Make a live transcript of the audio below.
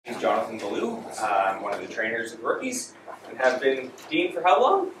Jonathan Ballou. I'm one of the trainers of rookies, and have been dean for how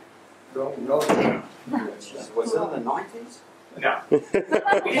long? No. Was it in the 90s? No. We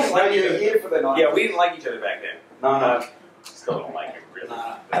didn't like each other. Here for the 90s. Yeah, we didn't like each other back then. No. Still don't like him, really.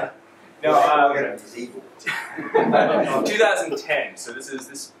 No, he's evil. 2010. So this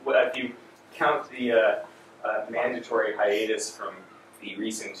is if you count the mandatory hiatus from the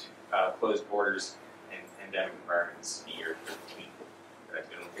recent closed borders and pandemic environments, the year 13 that I've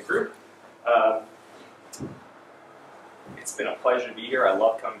been with the group. It's been a pleasure to be here. I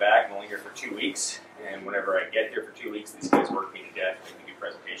love coming back. I'm only here for 2 weeks, and whenever I get here for 2 weeks, these guys work me to death. We do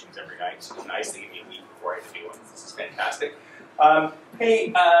presentations every night, so it's nice to give me a week before I have to do one. This is fantastic.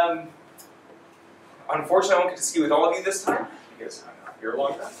 Unfortunately, I won't get to ski with all of you this time because I'm not here a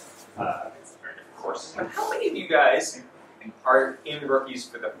long time. It's a very different course. But how many of you guys are in rookies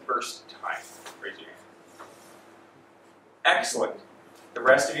for the first time? Raise your hand. Excellent. The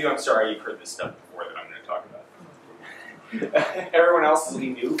rest of you, I'm sorry you've heard this stuff before that I'm going to talk about. Everyone else will be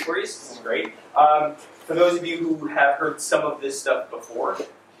new for you, so this is great. For those of you who have heard some of this stuff before,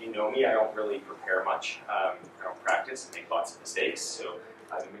 you know me, I don't really prepare much. I don't practice and make lots of mistakes, so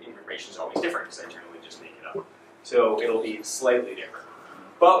the information is always different because I generally just make it up. So it'll be slightly different.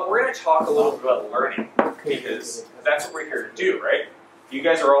 But we're going to talk a little bit about learning because that's what we're here to do, right? You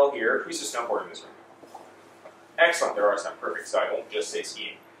guys are all here. Who's a snowboarder in this room? Excellent, there are some. Perfect, so I won't just say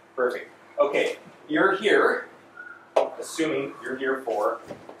skiing. Perfect. Okay, you're here, assuming you're here for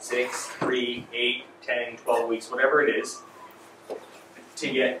 6, 3, 8, 10, 12 weeks, whatever it is, to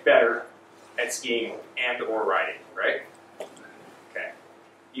get better at skiing and or riding, right? Okay.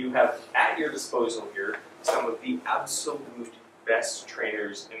 You have at your disposal here some of the absolute best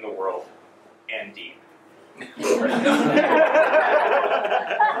trainers in the world and dean.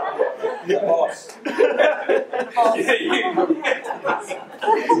 The boss.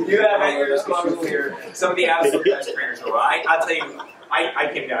 You have at your disposal here some of the absolute best trainers in the world. I'll tell you, I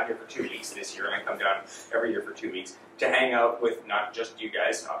came down here for 2 weeks this year, and I come down every year for 2 weeks to hang out with not just you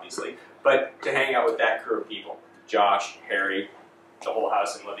guys, obviously, but to hang out with that crew of people. Josh, Harry, the whole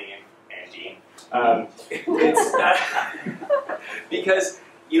house I'm living in, and Dean. Because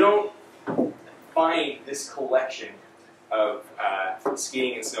you don't find this collection of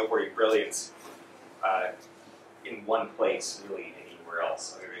skiing and snowboarding brilliance in one place, really, anywhere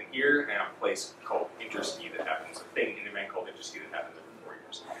else other than here and a place called Interski that happens, a thing in the event called Interski that happens every 4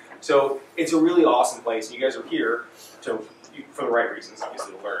 years. So it's a really awesome place, and you guys are here for the right reasons,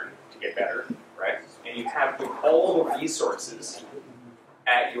 obviously, to learn, to get better, right? And you have all the resources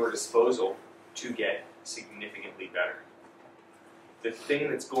at your disposal to get significantly better. The thing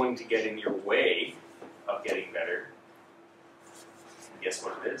that's going to get in your way of getting better, guess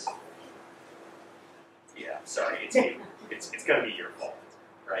what it is? Yeah, sorry, it's going to be your fault,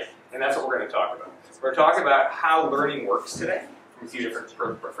 right? And that's what we're going to talk about. We're going to talk about how learning works today from a few different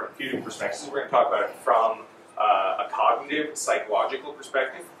perspectives. We're going to talk about it from a cognitive, psychological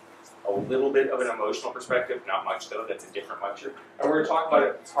perspective, a little bit of an emotional perspective, not much though, that's a different lecture. And we're going to talk about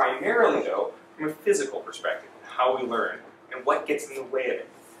it primarily though from a physical perspective, how we learn and what gets in the way of it.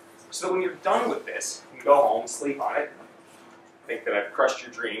 So that when you're done with this, you can go home, sleep on it, think that I've crushed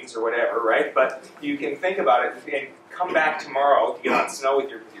your dreams or whatever, right? But you can think about it and come back tomorrow to get on snow with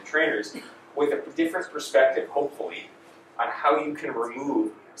your trainers with a different perspective, hopefully, on how you can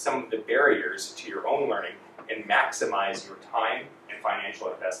remove some of the barriers to your own learning and maximize your time and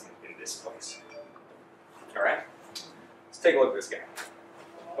financial investment in this place. All right? Let's take a look at this guy.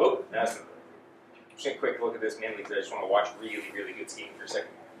 Oh, that's just a quick look at this mainly because I just want to watch really, really good skiing for a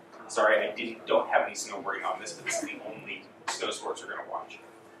second. Sorry, I don't have any snowboarding on this, but this is the only snow sports we're going to watch.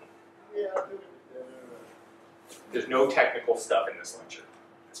 There's no technical stuff in this lecture,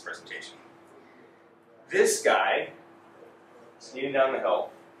 this presentation. This guy, skiing down the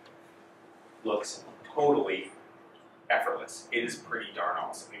hill, looks totally effortless. It is pretty darn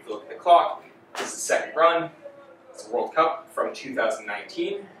awesome. If you look at the clock, this is the second run. It's a World Cup from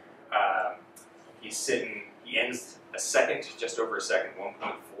 2019. He ends a second, just over a second,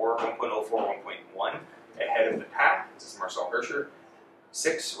 1.04, 1.1 ahead of the pack. This is Marcel Hirscher,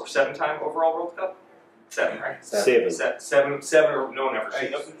 6 or 7 time overall World Cup? 7, right? 7. Seven or no one ever.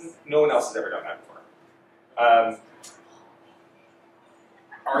 No one else has ever done that before.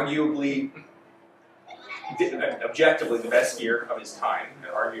 Arguably, objectively the best skier of his time,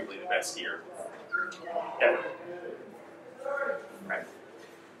 and arguably the best skier ever. Right.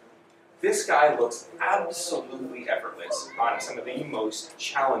 This guy looks absolutely effortless on some of the most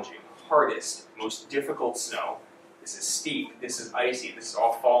challenging, hardest, most difficult snow. This is steep, this is icy, this is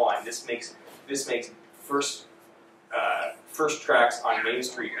all fall line. This makes first first tracks on Main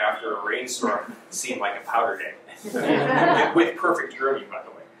Street after a rainstorm seem like a powder day. With perfect grooming, by the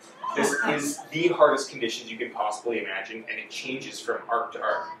way. This is the hardest conditions you can possibly imagine, and it changes from arc to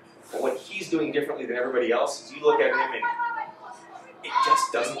arc. But what he's doing differently than everybody else is you look at him and it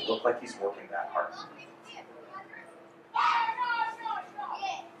just doesn't look like he's working that hard.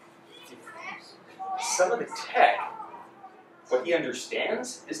 Some of the tech, what he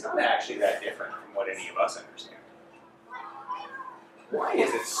understands, is not actually that different from what any of us understand. Why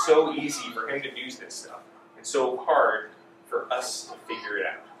is it so easy for him to do this stuff and so hard for us to figure it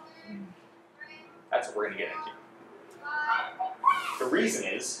out? That's what we're going to get into. The reason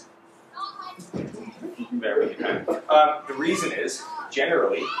is, the reason is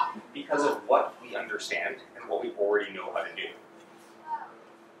generally because of what we understand and what we already know how to do.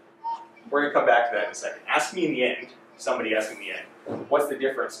 We're going to come back to that in a second. Ask me in the end, somebody ask me in the end, what's the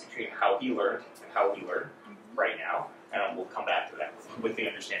difference between how he learned and how we learn right now? And we'll come back to that with the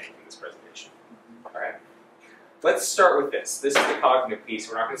understanding from this presentation. All right? Let's start with this. This is the cognitive piece.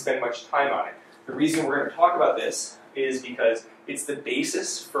 We're not going to spend much time on it. The reason we're going to talk about this is because it's the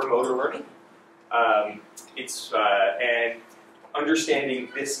basis for motor learning. And understanding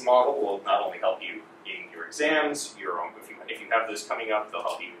this model will not only help you in your exams, if you have this coming up, they'll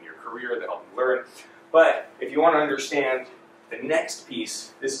help you in your career, they'll help you learn. But if you want to understand the next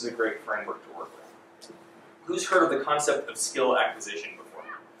piece, this is a great framework to work with. Who's heard of the concept of skill acquisition before?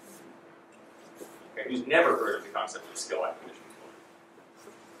 Okay, who's never heard of the concept of skill acquisition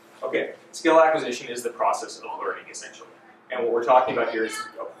before? Okay, skill acquisition is the process of learning, essentially. And what we're talking about here is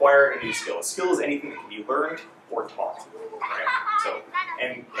acquiring a new skill. A skill is anything that can be learned or taught, right? So,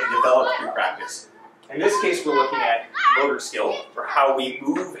 and developed through practice. In this case, we're looking at motor skill, or how we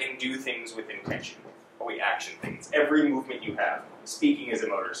move and do things with intention, how we action things. Every movement you have, speaking is a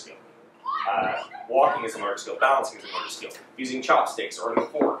motor skill. Walking is a motor skill. Balancing is a motor skill. Using chopsticks or a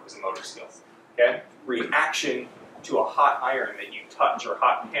fork is a motor skill. Okay? Reaction to a hot iron that you touch or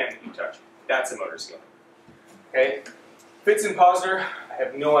hot pan that you touch, that's a motor skill. Okay? Fitz and Posner, I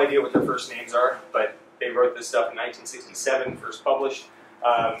have no idea what their first names are, but they wrote this stuff in 1967, first published.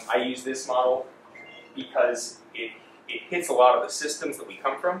 I use this model because it hits a lot of the systems that we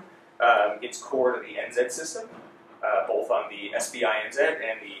come from. It's core to the NZ system, both on the SBI-NZ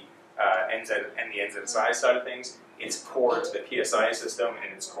and the NZSI side of things. It's core to the PSI system,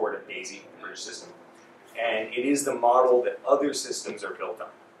 and it's core to DAISY, the British system. And it is the model that other systems are built on,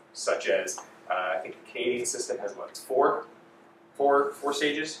 such as, I think the Canadian system has what, four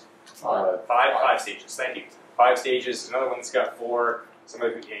stages? Five stages, thank you. 5 stages, another one that's got 4, some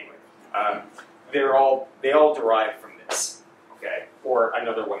other, anyway. They all derive from this, okay? Or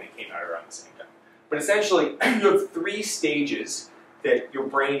another one that came out around the same time. But essentially, you have 3 stages that your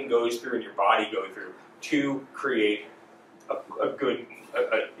brain goes through and your body go through to create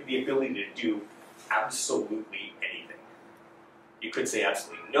the ability to do absolutely anything. You could say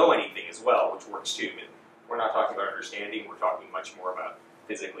absolutely know anything as well, which works too, but we're not talking about understanding, we're talking much more about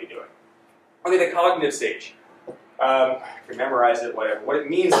physically doing. Okay, the cognitive stage. You can memorize it, whatever. What it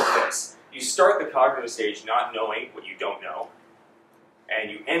means is this. You start the cognitive stage not knowing what you don't know, and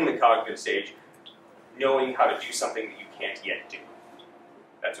you end the cognitive stage knowing how to do something that you can't yet do.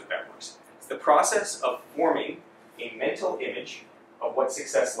 That's what that works. It's the process of forming a mental image of what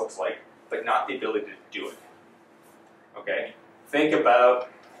success looks like, but not the ability to do it. Okay? Think about,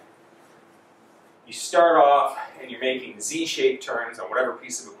 you start off and you're making Z-shaped turns on whatever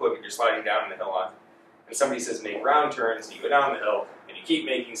piece of equipment you're sliding down the hill on, and somebody says make round turns, and you go down the hill, and you keep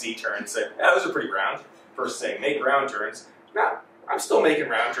making Z-turns, say, yeah, those are pretty round. Versus saying make round turns, no, I'm still making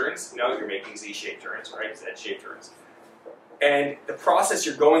round turns. No, you're making Z-shaped turns, right? Z-shaped turns. And the process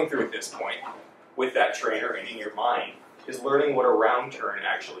you're going through at this point, with that trainer and in your mind, is learning what a round turn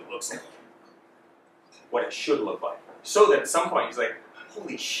actually looks like. What it should look like. So that at some point he's like,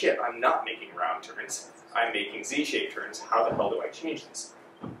 holy shit, I'm not making round turns. I'm making Z-shaped turns. How the hell do I change this?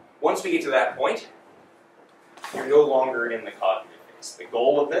 Once we get to that point, you're no longer in the cognitive phase. The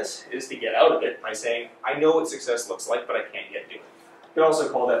goal of this is to get out of it by saying, I know what success looks like, but I can't yet do it. You could also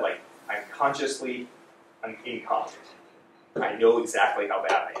call that like, I'm incompetent. I know exactly how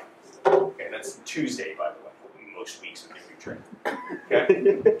bad I am. Okay, that's Tuesday, by the way, most weeks with your training.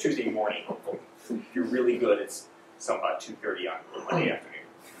 Okay? Tuesday morning, hopefully. If you're really good, it's about 2:30 on Monday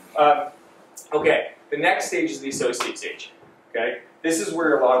afternoon. Okay, the next stage is the associate stage. Okay? This is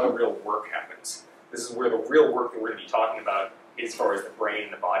where a lot of the real work happens. This is where the real work that we're going to be talking about as far as the brain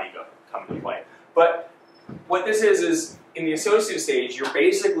and the body come into play. But what this is in the associate stage, you're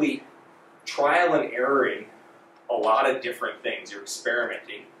basically trial and erroring a lot of different things. You're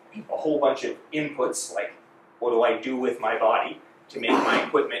experimenting a whole bunch of inputs, like what do I do with my body to make my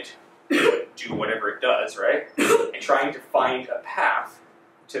equipment do whatever it does, right? And trying to find a path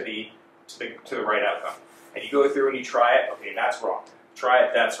to the right outcome. And you go through and you try it, okay, that's wrong. Try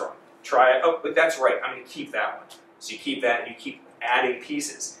it, that's wrong. Try it, oh, but that's right, I'm going to keep that one. So you keep that and you keep adding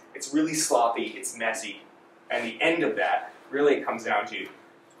pieces. It's really sloppy, it's messy, and the end of that, really it comes down to,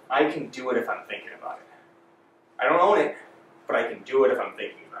 I can do it if I'm thinking about it. I don't own it, but I can do it if I'm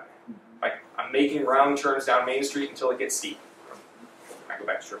thinking about it. Like, I'm making round turns down Main Street until it gets steep. I go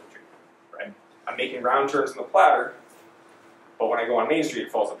back to Triple Tree, right? I'm making round turns in the platter, but when I go on Main Street,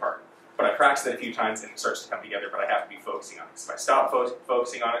 it falls apart. But I practice it a few times and it starts to come together, but I have to be focusing on it. So if I stop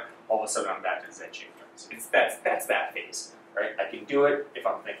focusing on it, all of a sudden I'm back to Z shape turns. That's that phase, right? I can do it if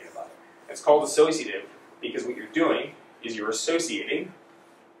I'm thinking about it. It's called associative because what you're doing is you're associating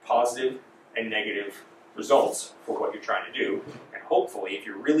positive and negative results for what you're trying to do. And hopefully, if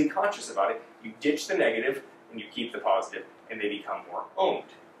you're really conscious about it, you ditch the negative and you keep the positive and they become more owned.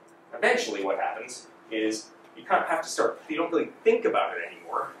 Eventually what happens is you kind of have to start, you don't really think about it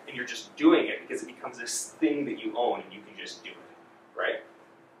anymore and you're just doing it because it becomes this thing that you own and you can just do it, right?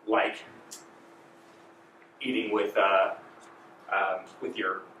 Like eating with your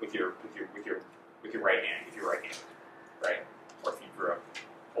right hand, right? Or if you grew up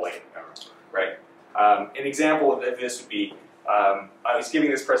holding, right? An example of this would be, I was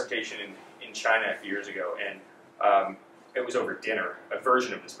giving this presentation in China a few years ago, and it was over dinner, a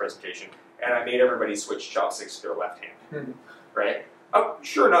version of this presentation, and I made everybody switch chopsticks to their left hand, right? Oh,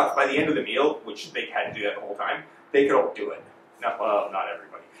 sure enough, by the end of the meal, which they had to do that the whole time, they could all do it. Well, not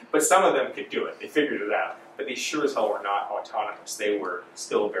everybody, but some of them could do it. They figured it out, but they sure as hell were not autonomous. They were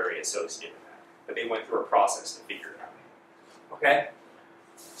still very associated with that, but they went through a process to figure it out. Okay?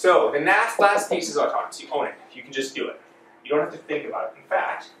 So the last piece is autonomous. You own it. You can just do it. You don't have to think about it. In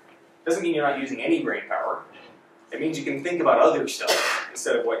fact, it doesn't mean you're not using any brain power. It means you can think about other stuff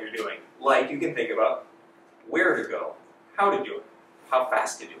instead of what you're doing. Like you can think about where to go, how to do it, how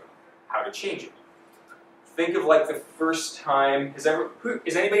fast to do it, how to change it. Think of like the first time, has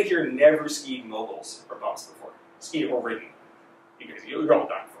anybody here never skied moguls or bumps before? Skied or ridden? You're all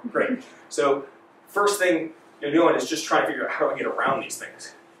done for. Great. So first thing you're doing is just trying to figure out how do I get around these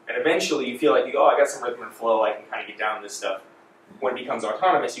things. And eventually you feel like, oh, I got some rhythm and flow, I can kind of get down this stuff. When it becomes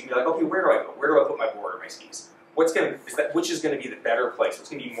autonomous, you can be like, okay, where do I go? Where do I put my board or my skis? Which is going to be the better place? What's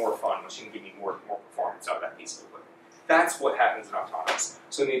going to be more fun? What's going to give me more performance out of that piece of equipment? That's what happens in autonomous.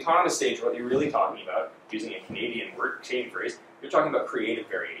 So in the autonomous stage, what you're really talking about, using a Canadian phrase, you're talking about creative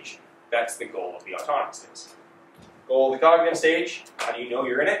variation. That's the goal of the autonomous stage. Goal of the cognitive stage, how do you know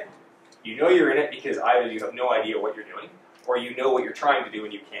you're in it? You know you're in it because either you have no idea what you're doing, or you know what you're trying to do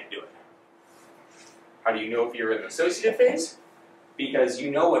and you can't do it. How do you know if you're in the associative phase? Because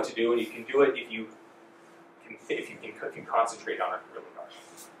you know what to do and you can do it if you can concentrate on it really hard.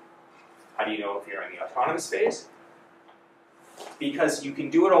 How do you know if you're in the autonomous phase? Because you can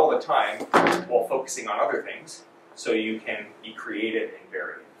do it all the time while focusing on other things, so you can be creative and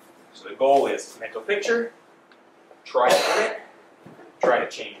varied. So the goal is mental picture, try to own it, try to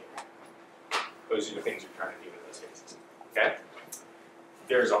change it. Those are the things you're trying to do in those phases. Okay?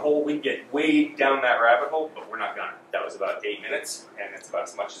 There's a whole, we get way down that rabbit hole, but we're not gonna. That was about 8 minutes, and that's about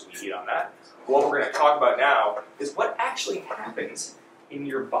as much as we need on that. What we're going to talk about now is what actually happens in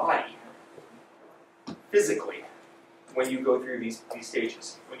your body physically when you go through these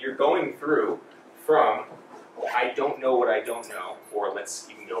stages. When you're going through from I don't know what I don't know, or let's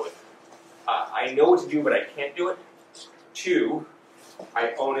even go with I know what to do but I can't do it, to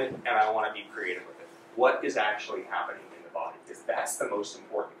I own it and I want to be creative with it. What is actually happening in the body? Because that's the most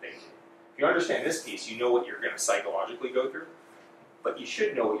important thing. If you understand this piece, you know what you're going to psychologically go through, but you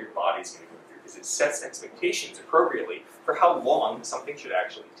should know what your body's going to go through because it sets expectations appropriately for how long something should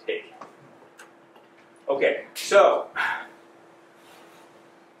actually take. Okay, so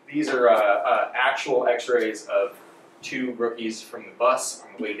these are actual x-rays of 2 rookies from the bus on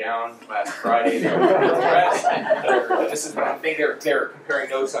the way down last Friday. They were depressed. This is one thing, they were comparing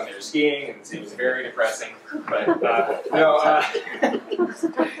notes on their skiing, and it was very depressing. But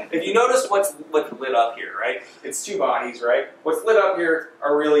if you notice what's lit up here, right? It's 2 bodies, right? What's lit up here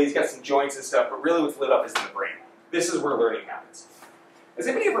are really, he's got some joints and stuff, but really what's lit up is in the brain. This is where learning happens. Has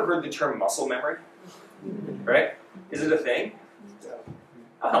anybody ever heard the term muscle memory? Right? Is it a thing?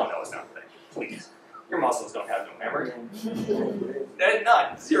 Oh, no, it's not a thing. Please. Your muscles don't have no memory.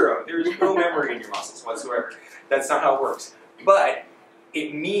 None. Zero. There's no memory in your muscles whatsoever. That's not how it works. But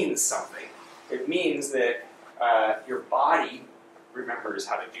it means something. It means that your body remembers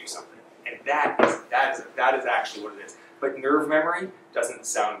how to do something. And that is actually what it is. But nerve memory doesn't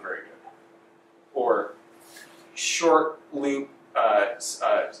sound very good. Or short loop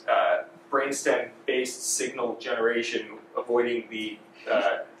brainstem-based signal generation, avoiding the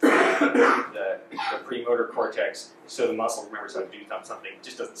premotor cortex, so the muscle remembers how to do something. It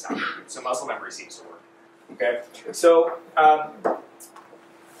just doesn't sound good. So muscle memory seems to work. Okay, so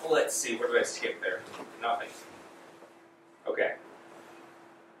let's see. What did I skip there? Nothing. Okay.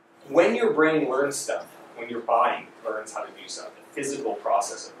 When your brain learns stuff, when your body learns how to do something, the physical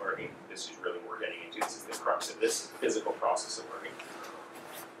process of learning, this is really what we're getting into. This is the crux of this physical process of learning.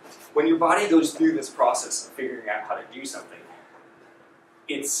 When your body goes through this process of figuring out how to do something,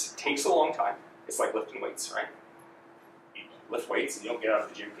 it takes a long time. It's like lifting weights, right? You lift weights and you don't get out of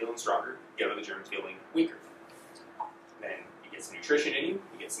the gym feeling stronger. You get out of the gym feeling weaker. Then you get some nutrition in you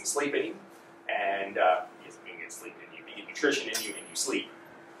get some sleep in you, and you get sleep in you. You get nutrition in you and you sleep.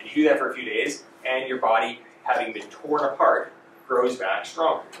 And you do that for a few days, and your body, having been torn apart, grows back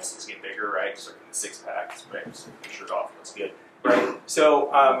stronger. Your muscles get bigger, right? Just like in the six-pack, right? Just make sure it off looks good, right? So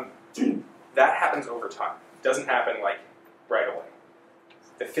that happens over time. It doesn't happen like right away.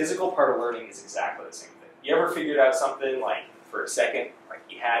 The physical part of learning is exactly the same thing. You ever figured out something like for a second, like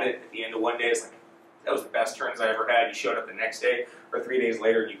you had it at the end of one day, it's like, that was the best turns I ever had. You showed up the next day, or 3 days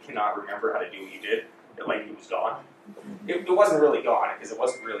later, and you cannot remember how to do what you did. Like it was gone. It wasn't really gone because it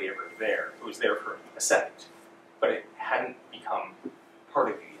wasn't really ever there. It was there for a second, but it hadn't become part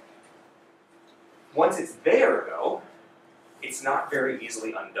of you yet. Once it's there, though, it's not very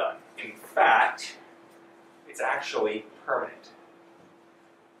easily undone. In fact, it's actually permanent.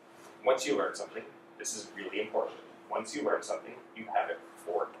 Once you learn something, this is really important. Once you learn something, you have it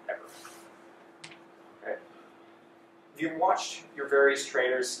forever. Okay? Have you watched your various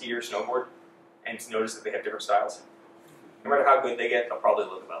trainers ski or snowboard and noticed that they have different styles? No matter how good they get, they'll probably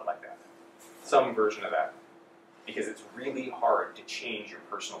look about like that. Some version of that. Because it's really hard to change your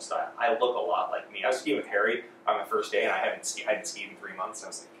personal style. I look a lot like me. I was skiing with Harry on the first day, and I hadn't skied in 3 months. And I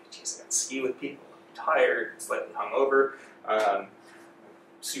was like, geez, I got to ski with people. I'm tired, slightly hungover,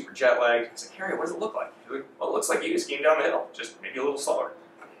 super jet lagged. I was like, Harry, what does it look like? He's like, well, it looks like you skiing down the hill, just maybe a little slower.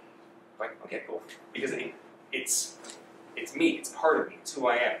 I'm like, okay, cool. Because it's me. It's part of me. It's who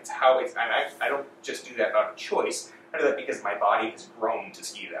I am. It's how it's. I don't just do that out of choice. I do that because my body has grown to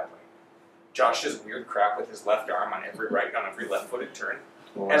ski that way. Josh does weird crap with his left arm on every left-footed turn.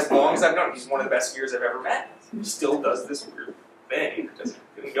 As long as I've known him, he's one of the best skiers I've ever met. He still does this weird thing. It doesn't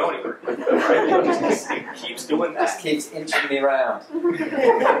go anywhere. Right? He keeps doing that. Just keeps inching me around,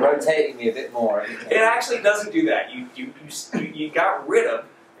 rotating me a bit more. It actually doesn't do that. You got rid of,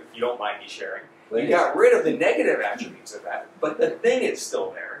 if you don't mind me sharing, you got rid of the negative attributes of that, but the thing is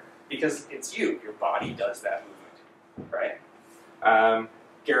still there because it's you. Your body does that movement, right?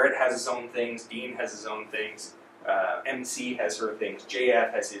 Garrett has his own things. Dean has his own things. MC has her things.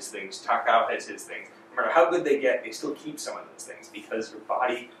 JF has his things. Takao has his things. No matter how good they get, they still keep some of those things because your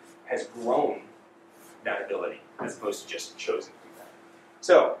body has grown that ability as opposed to just chosen to do that.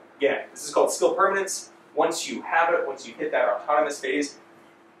 So, again, this is called skill permanence. Once you have it, once you hit that autonomous phase,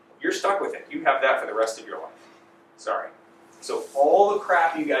 you're stuck with it. You have that for the rest of your life. Sorry. So all the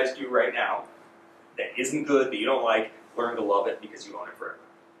crap you guys do right now that isn't good, that you don't like, learn to love it because you own it forever.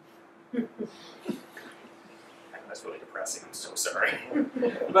 That's really depressing. I'm so sorry.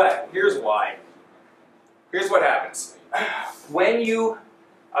 But here's why. Here's what happens. When you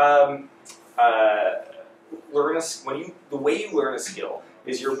the way you learn a skill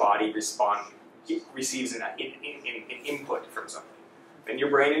is your body receives an input from something. Then your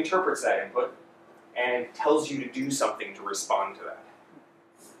brain interprets that input and tells you to do something to respond to that.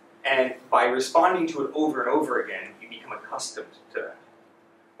 And by responding to it over and over again, you become accustomed to that.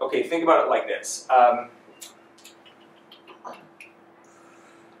 Okay, think about it like this.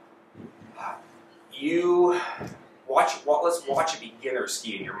 Let's watch a beginner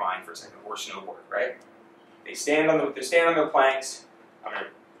ski in your mind for a second, or snowboard, right? They stand on their planks. I'm going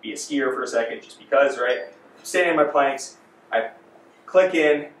to be a skier for a second, just because, right? I'm standing on my planks. I click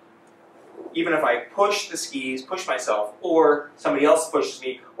in. Even if I push the skis, push myself, or somebody else pushes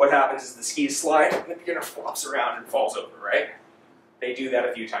me, what happens is the skis slide, and the beginner flops around and falls over, right? They do that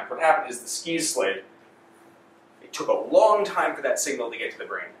a few times. What happened is the skis slid. It took a long time for that signal to get to the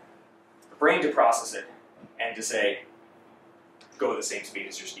brain. The brain to process it and to say, go at the same speed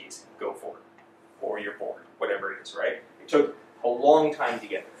as your skis, go forward, or you're bored, whatever it is, right? It took a long time to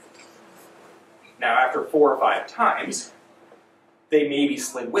get there. Now, after 4 or 5 times, they maybe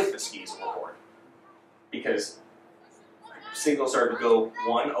slid with the skis overboard because signal started to go,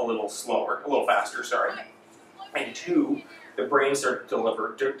 1, a little faster, and 2, the brain started to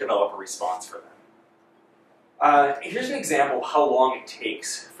develop a response for that. Here's an example of how long it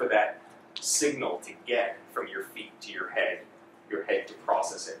takes for that signal to get from your feet to your head to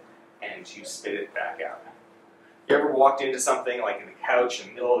process it, and to spit it back out. You ever walked into something like in the couch in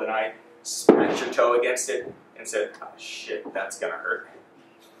the middle of the night, smacked your toe against it, and said, oh shit, that's gonna hurt.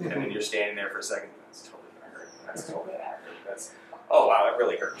 And then you're standing there for a second, that's totally gonna hurt. That's totally gonna hurt. That's, oh wow, that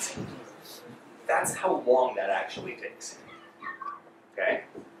really hurts. That's how long that actually takes. Okay?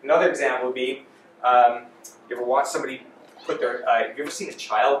 Another example would be, you ever watch somebody put their, have you ever seen a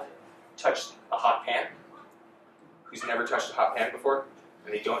child touch a hot pan? Who's never touched a hot pan before?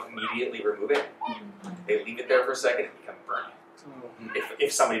 And they don't immediately remove it? They leave it there for a second and become burnt.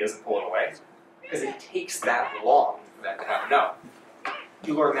 If somebody doesn't pull it away. Because it takes that long for that to happen. No.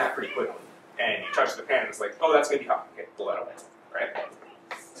 You learn that pretty quickly. And you touch the pan and it's like, oh, that's going to be hot. Okay, pull that away. Right?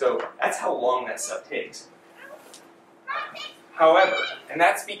 So that's how long that stuff takes. However, and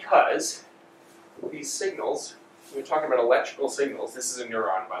that's because these signals, we're talking about electrical signals, this is a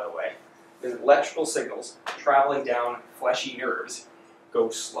neuron by the way, the electrical signals traveling down fleshy nerves go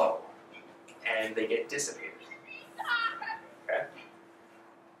slow and they get dissipated. Okay?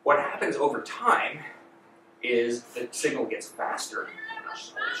 What happens over time is the signal gets faster.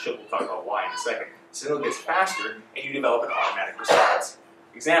 We'll talk about why in a second. The signal gets faster and you develop an automatic response.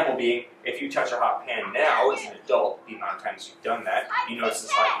 Example being, if you touch a hot pan now as an adult, the amount of times you've done that, you notice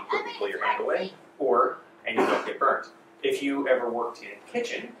it's hot and you quickly pull your hand away, and you don't get burnt. If you ever worked in a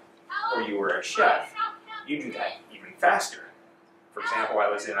kitchen, or you were a chef, you do that even faster. For example, I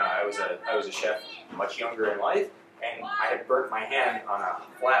was a chef much younger in life, and I had burnt my hand on a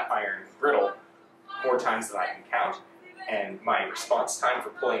flat iron griddle more times than I can count, and my response time for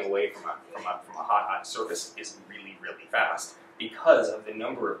pulling away from a hot surface is really, really fast because of the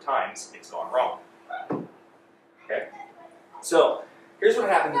number of times it's gone wrong. Okay? So, here's what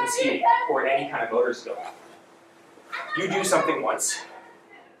happens in skating, or in any kind of motor skill. You do something once,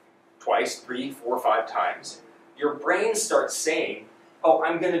 twice, 3, 4, 5 times. Your brain starts saying, oh,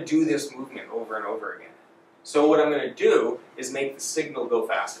 I'm going to do this movement over and over again. So what I'm going to do is make the signal go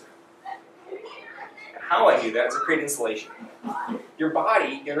faster. And how I do that is I create insulation. Your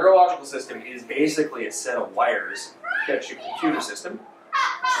body, your neurological system, is basically a set of wires. That's your computer system,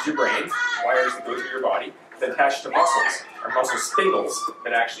 which is your brain, wires that go through your body, that attach to muscles, or muscle spindles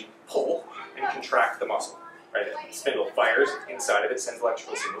that actually pull and contract the muscle. Right? The spindle fires inside of it, sends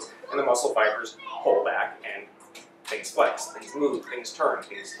electrical signals, and the muscle fibers pull back and things flex, things move, things turn,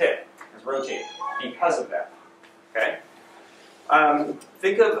 things hit, things rotate because of that. Okay?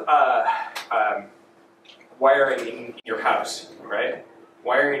 Think of wiring in your house, right?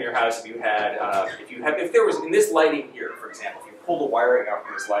 Wiring in your house, if there was, in this lighting here, for example, if you pull the wiring out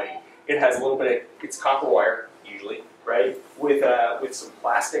from this lighting, it has a little bit of, it's copper wire, usually, right? With some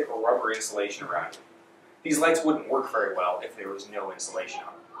plastic or rubber insulation around it. These lights wouldn't work very well if there was no insulation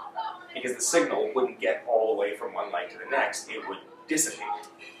on them. Because the signal wouldn't get all the way from one light to the next, it would dissipate.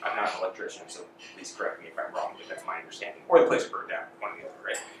 I'm not an electrician, so please correct me if I'm wrong, but that's my understanding. Or the place would burn down, one or the other,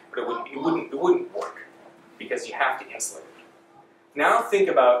 right? But it wouldn't work, because you have to insulate it. Now think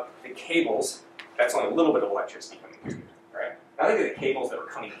about the cables, that's only a little bit of electricity coming through, right? Now think of the cables that are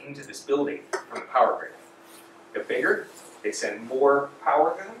coming into this building from the power grid. They're bigger, they send more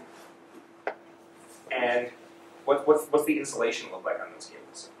power to them, and what's the insulation look like on those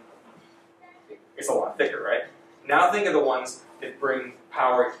cables? It's a lot thicker, right? Now think of the ones that bring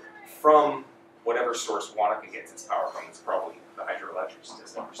power from whatever source Wanaka gets its power from. It's probably the hydroelectric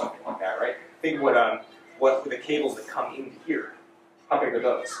system or something like that, right? Think what the cables that come into here. How big are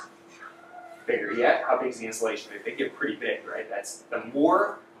those? Bigger yet? How big is the insulation? They get pretty big, right? That's the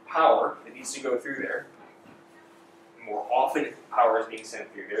more power that needs to go through there, the more often power is being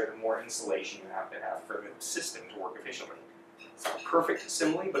sent through there, the more insulation you have to have for the system to work efficiently. It's not a perfect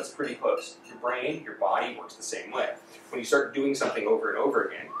simile, but it's pretty close. Your brain, your body works the same way. When you start doing something over and over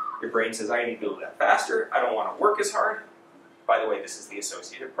again, your brain says, I need to do that faster, I don't want to work as hard. By the way, this is the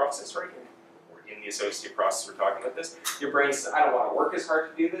associative process right here. We're in the associative process, we're talking about this. Your brain says, I don't want to work as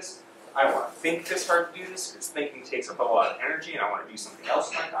hard to do this, I don't want to think this hard to do this, because thinking takes up a lot of energy and I want to do something else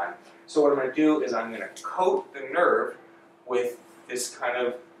in my time. So what I'm going to do is I'm going to coat the nerve with this kind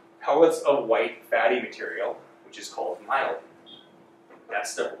of pellets of white fatty material, which is called myelin. That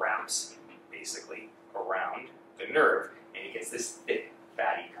stuff wraps, basically, around the nerve, and it gets this thick,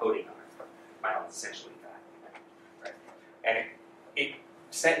 fatty coating on it. Myelin is essentially fat, right? And it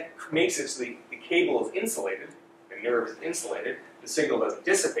makes it so the cable is insulated, the nerve is insulated, the signal doesn't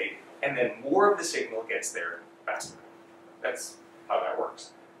dissipate, and then more of the signal gets there faster. That's how that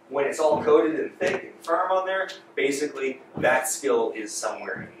works. When it's all coated and thick and firm on there, basically that skill is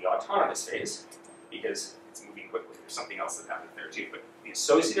somewhere in the autonomous phase because it's moving quickly. There's something else that happens there too, but The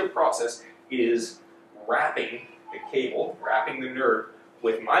associative process is wrapping the cable, wrapping the nerve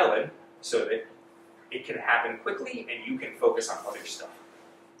with myelin so that it can happen quickly and you can focus on other stuff.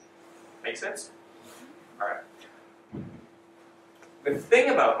 Make sense? All right. The thing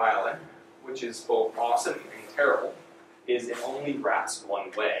about myelin, which is both awesome and terrible, is it only wraps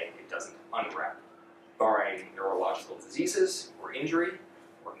one way. It doesn't unwrap. Barring neurological diseases or injury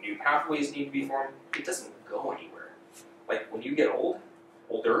or new pathways need to be formed, it doesn't go anywhere. Like when you get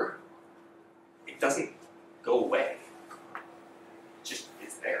older, it doesn't go away. It just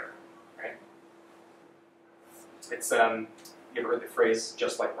is there, right? It's you ever heard the phrase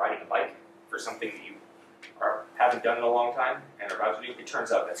 "just like riding a bike" for something that you haven't done in a long time and are about to do? It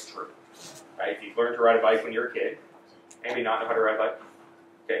turns out that's true, right? If you learned to ride a bike when you were a kid, maybe not know how to ride a bike.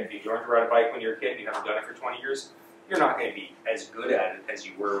 Okay, if you learned to ride a bike when you were a kid and you haven't done it for 20 years, you're not going to be as good at it as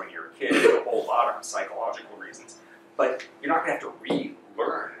you were when you were a kid for a whole lot of psychological reasons. But you're not going to have to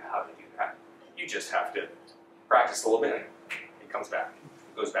relearn how to do that. You just have to practice a little bit and it comes back.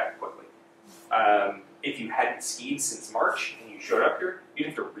 It goes back quickly. If you hadn't skied since March and you showed up here, you'd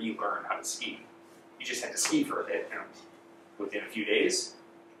have to relearn how to ski. You just had to ski for a bit, and within a few days,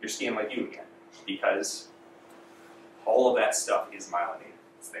 you're skiing like you again, because all of that stuff is myelinated.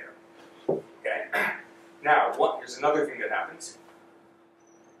 It's there. Okay? Now, here's another thing that happens.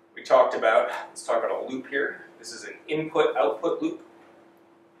 We talked about, let's talk about a loop here. This is an input-output loop.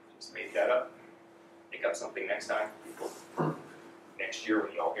 Just made that up. Make up something next time. Next year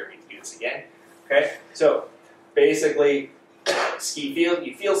when you all hear me do this again. Okay? So, basically, ski field,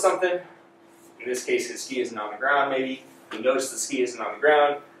 you feel something. In this case, his ski isn't on the ground, maybe. You notice the ski isn't on the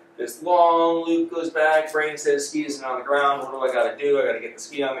ground. This long loop goes back. Brain says ski isn't on the ground. What do I got to do? I got to get the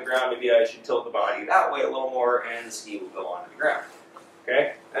ski on the ground. Maybe I should tilt the body that way a little more, and the ski will go onto the ground.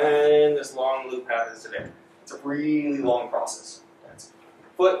 Okay? And this long loop happens today. It's a really long process. That's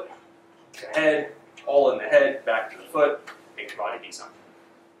foot to head, all in the head, back to the foot, make the body do something.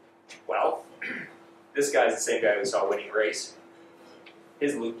 Well, this guy's the same guy we saw winning a race.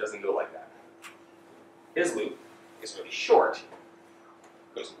 His loop doesn't go like that. His loop is really short.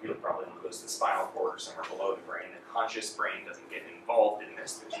 Probably goes to the spinal cord or somewhere below the brain. The conscious brain doesn't get involved in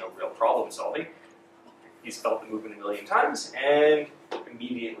this. There's no real problem solving. He's felt the movement a million times and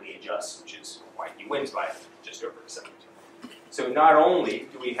immediately adjusts, which is why he wins by just over a second. So not only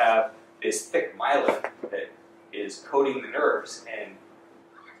do we have this thick myelin that is coating the nerves and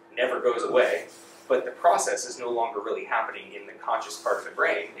never goes away, but the process is no longer really happening in the conscious part of the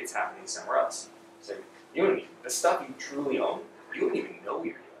brain. It's happening somewhere else. So the stuff you truly own, you don't even know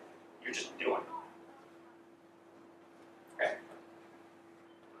you're doing. You're just doing it. Okay?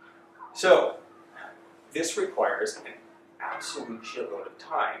 So, this requires an absolute shitload of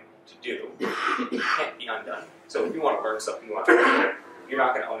time to do. It can't be undone. So if you want to learn something, you're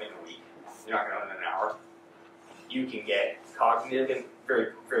not going to own it in a week. You're not going to own it in an hour. You can get cognitive and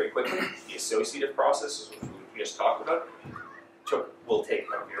very, very quickly. The associative processes, which we just talked about, will take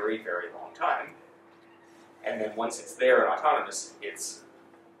a very, very long time. And then once it's there and autonomous, it's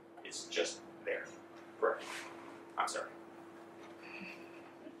just there. Right. I'm sorry.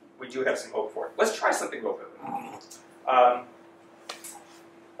 We do have some hope for it. Let's try something real quick. Or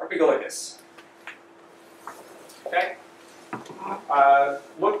we go like this. Okay?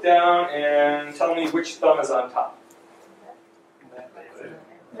 Look down and tell me which thumb is on top.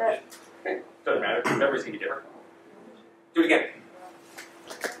 Okay. Doesn't matter. Memory's going to be different. Do it again.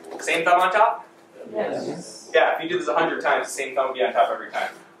 Same thumb on top? Yes. Yeah, if you do this 100 times, the same thumb will be on top every time.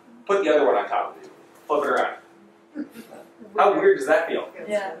 Put the other one on top. Flip it around. How weird does that feel?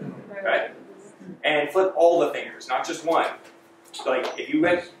 Yeah. Right? And flip all the fingers, not just one. Like, if you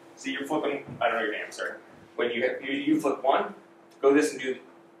went, see you're flipping, I don't know your name, sorry. When you flip one, go this and do,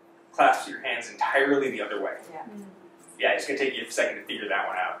 clasp your hands entirely the other way. Yeah. Yeah, it's going to take you a second to figure that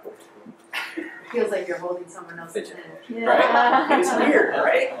one out. Feels like you're holding someone else's hand. Right? It's weird,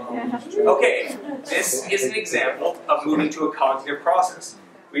 right? Yeah. Okay, this is an example of moving to a cognitive process.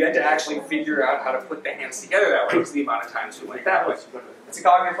 We had to actually figure out how to put the hands together that way because the amount of times we went that way. It's a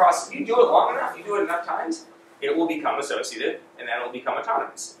cognitive process. You do it long enough, you do it enough times, it will become associative, and then it will become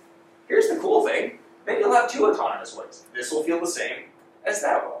autonomous. Here's the cool thing. Then you'll have two autonomous ways. This will feel the same as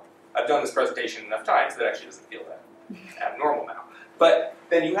that will. I've done this presentation enough times that it actually doesn't feel that abnormal now. But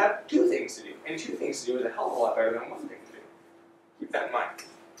then you have two things to do, and two things to do is a hell of a lot better than one thing to do. Keep that in mind.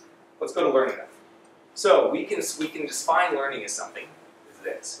 Let's go to learning now. So we can define learning as something. Is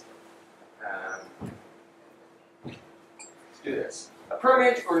this. Let's do this. A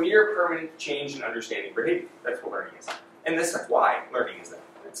permanent or near permanent change in understanding behavior. That's what learning is. And that's why learning is that.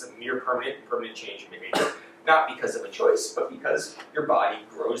 It's a near permanent change in behavior. not because of a choice, but because your body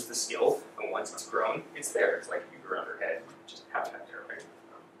grows the skill, and once it's grown, it's there. It's like you grew out your head, just have that there, right?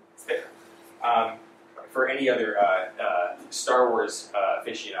 It's there. For any other Star Wars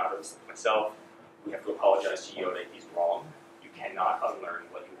aficionados like myself, we have to apologize to Yoda. He's wrong. You cannot unlearn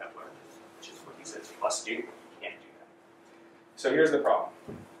what you have learned, which is what he says you must do. You can't do that. So here's the problem,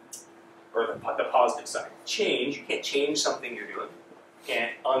 or the positive side. Change. You can't change something you're doing. You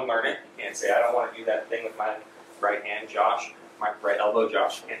can't unlearn it. You can't say, I don't want to do that thing with my right hand, Josh, my right elbow,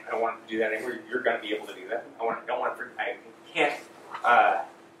 Josh. I don't want to do that anymore. You're going to be able to do that. I can't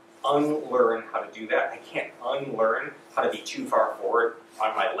unlearn how to do that. I can't unlearn how to be too far forward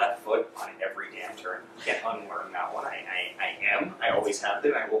on my left foot on every damn turn. I can't unlearn that one. I always have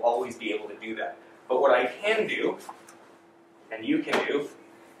been. I will always be able to do that. But what I can do, and you can do,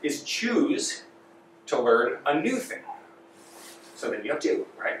 is choose to learn a new thing. So then you have two,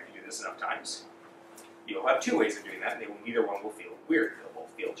 right? If you do this enough times, you'll have two ways of doing that, and neither one will feel weird. They'll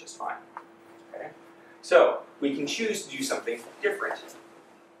both feel just fine. Okay? So we can choose to do something different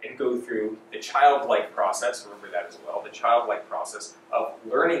and go through the childlike process, remember that as well, the childlike process of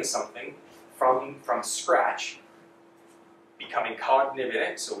learning something from scratch, becoming cognitive in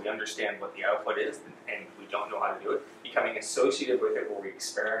it, so we understand what the output is, and we don't know how to do it, becoming associated with it, where we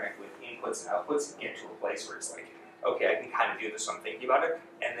experiment with inputs and outputs, and get to a place where it's like, okay, I can kind of do this, so I'm thinking about it,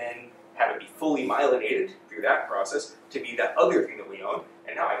 and then have it be fully myelinated through that process to be that other thing that we own,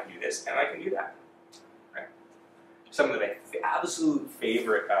 and now I can do this, and I can do that. Right? Some of the absolute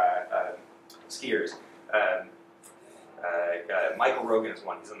favorite skiers, Michael Rogan is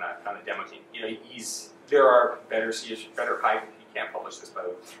one, he's on the demo team. You know, there are better skiers, he can't publish this, by the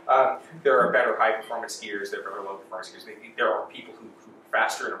way. There are better high-performance skiers, there are better low-performance skiers. There are people who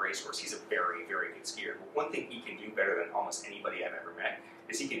faster in a racehorse. He's a very, very good skier. But one thing he can do better than almost anybody I've ever met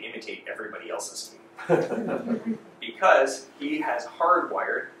is he can imitate everybody else's speed. Because he has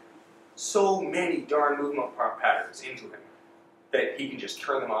hardwired so many darn movement patterns into him that he can just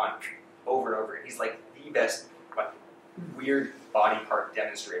turn them on over and over again. He's like the best weird body part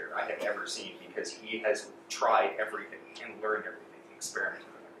demonstrator I have ever seen, because he has tried everything and learned everything and experimented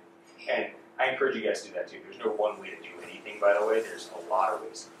with everything. And I encourage you guys to do that too. There's no one way to do anything, by the way. There's a lot of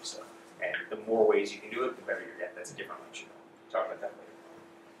ways to do stuff. And the more ways you can do it, the better you get. That's a different lecture. We'll talk about that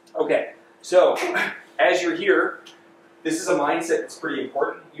later. Okay, so as you're here, this is a mindset that's pretty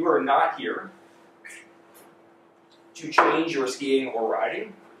important. You are not here to change your skiing or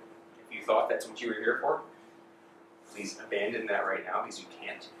riding. If you thought that's what you were here for, please abandon that right now, because you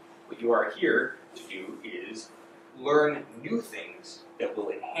can't. What you are here to do is learn new things that will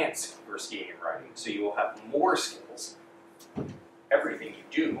enhance your skiing and riding, so you will have more skills. Everything you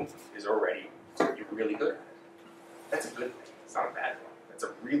do is already, you're really good at it. That's a good thing. It's not a bad thing. That's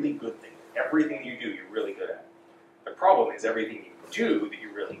a really good thing. Everything you do, you're really good at. The problem is everything you do that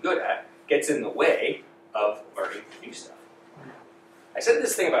you're really good at gets in the way of learning new stuff. I said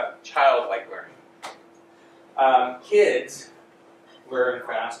this thing about childlike learning. Kids learn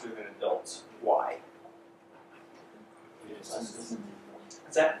faster than adults. Why?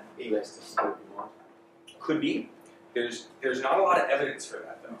 What's that? Could be. There's not a lot of evidence for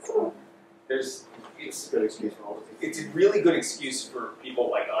that, though. It's a good excuse for all the people. It's a really good excuse for people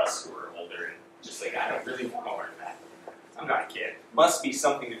like us who are older and just like, I don't really want to learn that. I'm not a kid. Must be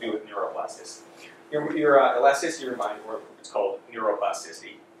something to do with neuroplasticity. Your elasticity of your mind, or it's called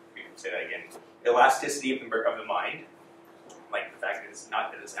neuroplasticity. We can say that again. Elasticity of the mind, like the fact that it's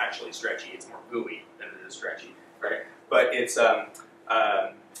not that it's actually stretchy, it's more gooey than it is stretchy, right? But it's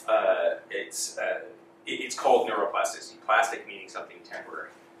called neuroplasticity. Plastic meaning something temporary.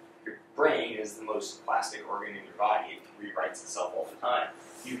 Your brain is the most plastic organ in your body. It rewrites itself all the time.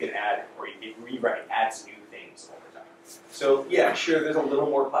 You can add, or it adds new things all the time. So yeah, sure, there's a little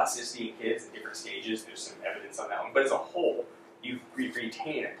more plasticity in kids at different stages. There's some evidence on that one. But as a whole, you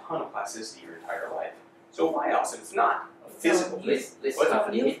retain a ton of plasticity your entire life. So why else? It's not a physical thing. Less stuff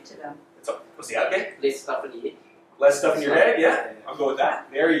in your head. What's the okay? Less stuff in your head. Less stuff in your head, yeah. I'll go with that.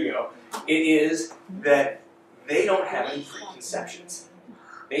 There you go. It is that they don't have any preconceptions.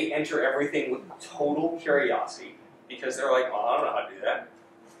 They enter everything with total curiosity, because they're like, well, I don't know how to do that.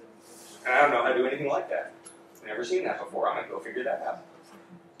 And I don't know how to do anything like that. I've never seen that before. I'm going to go figure that out.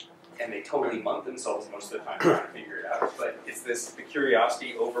 And they totally monk themselves most of the time trying to figure it out. But it's this, the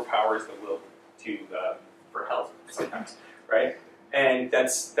curiosity overpowers the will to for health sometimes, right? And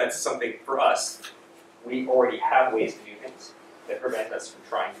that's something for us. We already have ways to do things that prevent us from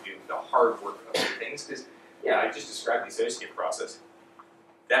trying to do the hard work of doing things. Because, yeah, I just described the associative process.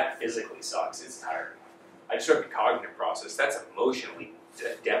 That physically sucks. It's tiring. I described the cognitive process. That's emotionally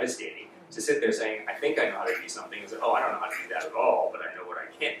devastating. to sit there saying, I think I know how to do something, is oh, I don't know how to do that at all, but I know what I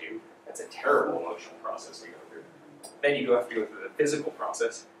can't do. That's a terrible emotional process to go through. Then you have to go through the physical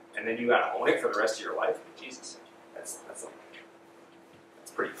process, and then you got to own it for the rest of your life. Jesus, that's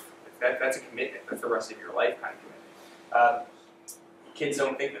pretty. That's a commitment. That's the rest of your life kind of commitment. Kids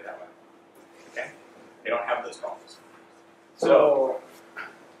don't think that way. Okay, they don't have those problems. So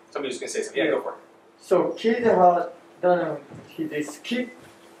somebody's gonna say something. Yeah, go for it. So kids have done they skip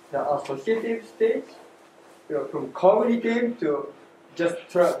the associative stage, from cognitive to just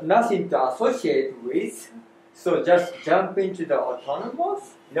nothing to associate with. So just jump into the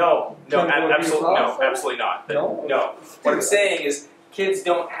autonomous. No, absolutely not. No? No. What I'm saying is kids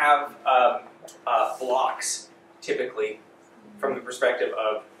don't have blocks typically from the perspective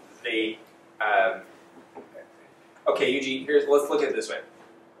of the. Okay, Eugene. Let's look at it this way.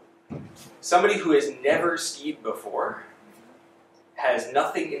 Somebody who has never skied before has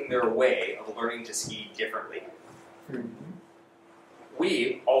nothing in their way of learning to ski differently. Mm-hmm.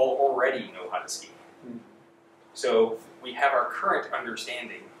 We all already know how to ski. Mm-hmm. So we have our current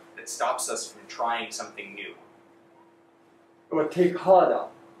understanding that stops us from trying something new. It will take harder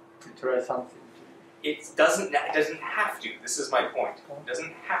to try something. It doesn't have to. This is my point. It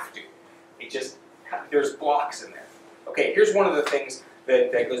doesn't have to. It just, there's blocks in there. Okay, here's one of the things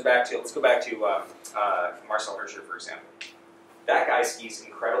that goes back to, let's go back to Marcel Hirscher, for example. That guy skis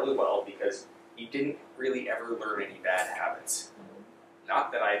incredibly well because he didn't really ever learn any bad habits.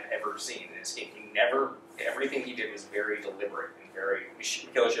 Not that I've ever seen in his skiing. Everything he did was very deliberate and very,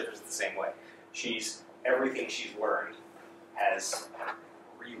 Michaela Schiffer's the same way. Everything she's learned has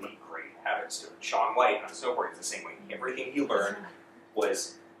really great habits to it. Shaun White on snowboarding is the same way. Everything he learned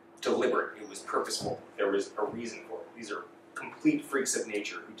was deliberate. It was purposeful. There was a reason for it. These are complete freaks of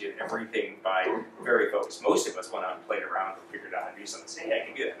nature who did everything by very focused. Most of us went out and played around and figured out how to do something and say, hey, I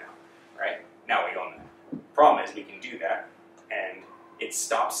can do that now, right? Now we own that. Problem is we can do that and it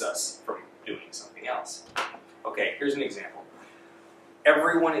stops us from doing something else. Okay, here's an example.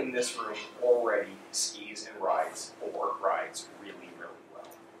 Everyone in this room already skis and rides or rides really, really well.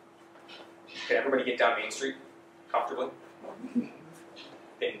 Can everybody get down Main Street comfortably?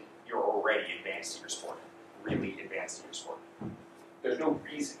 Then you're already advanced in your sport. Really advanced in your sport. There's no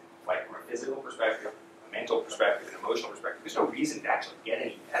reason, like from a physical perspective, a mental perspective, an emotional perspective, there's no reason to actually get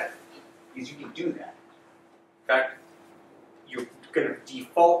any better. Because you can do that. In fact, you're going to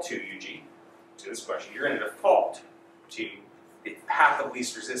default to, Eugene, to this question, you're going to default to the path of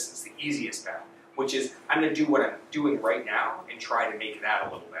least resistance, the easiest path, which is I'm going to do what I'm doing right now and try to make that a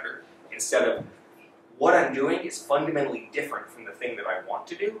little better, instead of what I'm doing is fundamentally different from the thing that I want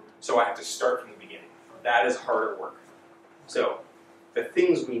to do, so I have to start from the beginning. That is harder work. So, the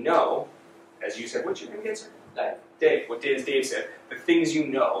things we know, as you said, what's your name again, sir? Dave. What Dave said, the things you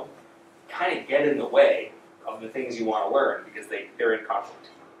know kind of get in the way of the things you want to learn because they're in conflict.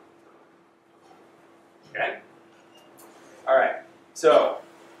 Okay? Alright, so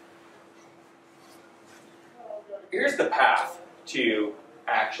here's the path to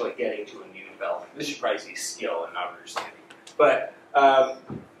actually getting to a new development. This should probably be skill and not understanding. But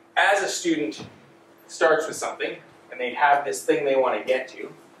as a student starts with something, and they have this thing they want to get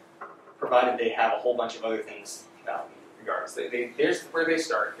to, provided they have a whole bunch of other things regardless. Here's where they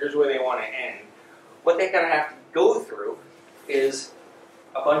start, here's where they want to end. What they're going to have to go through is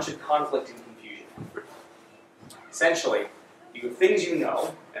a bunch of conflict and confusion. Essentially, you have things you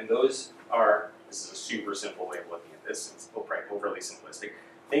know, and those are, this is a super simple way of looking at this, it's overly simplistic.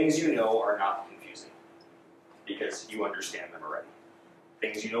 Things you know are not confusing, because you understand them already.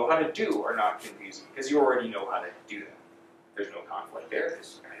 Things you know how to do are not confusing, because you already know how to do them. There's no conflict there,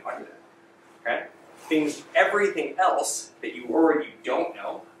 I know how to do that. Okay? Everything else that you already don't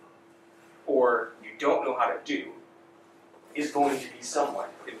know, or you don't know how to do, is going to be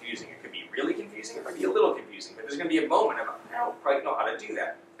somewhat confusing. It could be really confusing, it might be a little confusing, but there's going to be a moment of, I don't quite know how to do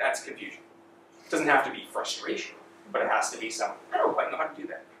that. That's confusion. It doesn't have to be frustration, but it has to be some, I don't quite know how to do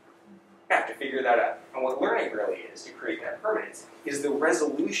that. You have to figure that out. And what learning really is, to create that permanence, is the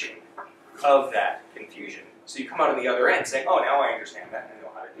resolution of that confusion. So you come out on the other end saying, oh, now I understand that, and I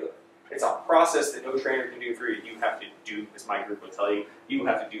know how to do it. It's a process that no trainer can do for you. You have to do, as my group will tell you, you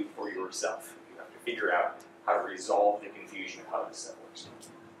have to do for yourself. You have to figure out how to resolve the confusion of how this stuff works.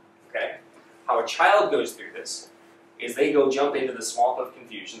 Okay? How a child goes through this is they go jump into the swamp of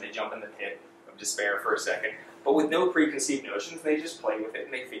confusion, they jump in the pit of despair for a second, but with no preconceived notions, they just play with it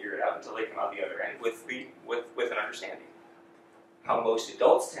and they figure it out until they come out the other end with an understanding. How most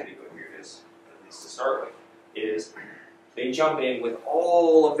adults tend to go through this, at least to start with, is they jump in with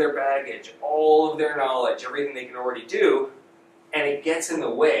all of their baggage, all of their knowledge, everything they can already do, And it gets in the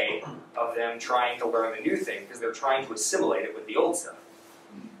way of them trying to learn the new thing because they're trying to assimilate it with the old stuff.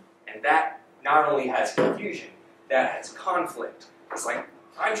 And that not only has confusion, that has conflict. It's like,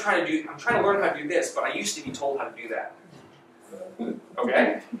 I'm trying to learn how to do this, but I used to be told how to do that.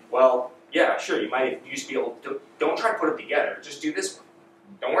 Okay? Well, yeah, sure, you might used to be able to, don't try to put them together, just do this one.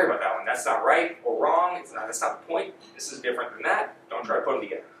 Don't worry about that one. That's not right or wrong. That's not the point. This is different than that. Don't try to put them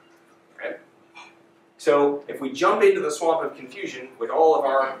together. Okay? So if we jump into the swamp of confusion with all of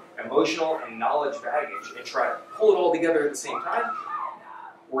our emotional and knowledge baggage and try to pull it all together at the same time,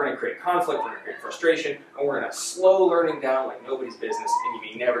 we're going to create conflict, we're going to create frustration, and we're going to slow learning down like nobody's business, and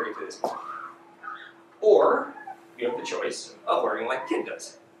you may never get to this point. Or you have the choice of learning like Kid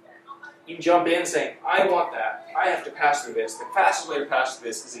does. You jump in saying, I want that. I have to pass through this. The fastest way to pass through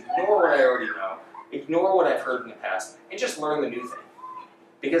this is ignore what I already know, ignore what I've heard in the past, and just learn the new thing.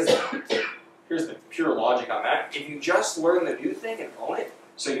 Because here's the pure logic on that. If you just learn the new thing and own it,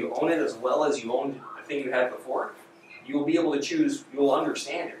 so you own it as well as you owned the thing you had before, you'll be able to choose, you'll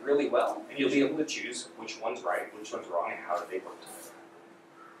understand it really well, and you'll be able to choose which one's right, which one's wrong, and how do they work together.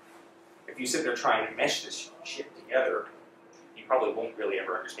 If you sit there trying to mesh this shit together, you probably won't really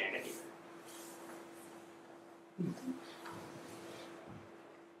ever understand anything.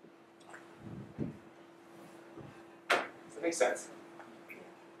 Does that make sense?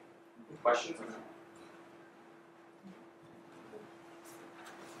 Questions?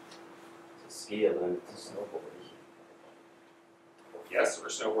 Skier learning to snowboard. Yes, or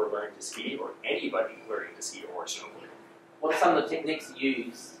snowboard learning to ski, or anybody learning to ski or snowboard. What are some of the techniques you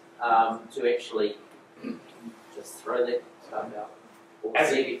use to actually just throw that stuff out? Or As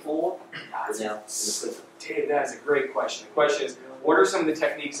see before? Now, Dave, that is a great question. The question is, what are some of the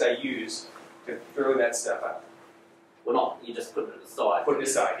techniques I use to throw that stuff out? well, not, you just put it aside. Put it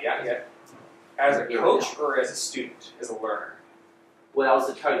aside, yeah. As a coach or as a student, as a learner? Well, as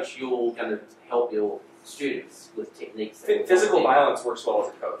a coach, you're going to help your students with techniques. Physical violence works well as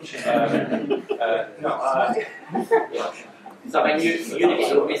a coach. Yeah. So I mean, you to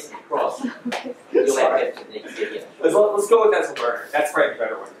get your message across, you'll have techniques. Yeah. Let's go with as a learner. That's probably a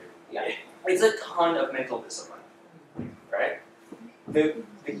better one to do. Yeah. It's a ton of mental discipline, right? The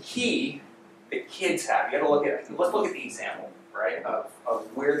key that kids have, you got to look at. Let's look at the example, right, of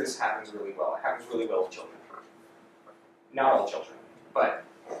where this happens really well. It happens really well with children. Not all children, but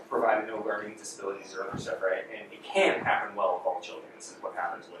provided no learning disabilities or other stuff, right? And it can happen well with all children. This is what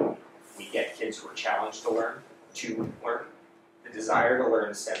happens when we get kids who are challenged to learn. The desire to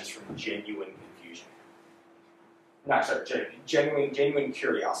learn stems from genuine confusion. Not sorry, genuine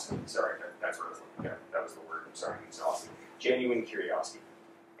curiosity. Sorry, that's what I was looking at. That was the word. I'm sorry, it's awesome. Genuine curiosity.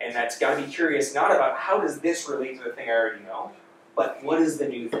 And that's got to be curious not about how does this relate to the thing I already know, but what is the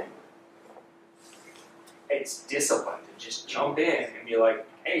new thing? It's discipline to just jump in and be like,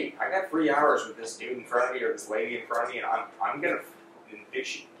 hey, I got 3 hours with this dude in front of me or this lady in front of me, and I'm gonna,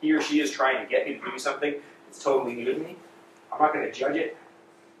 if he or she is trying to get me to do something that's totally new to me, I'm not going to judge it.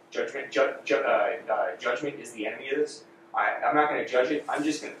 Judgment is the enemy of this. I'm not going to judge it. I'm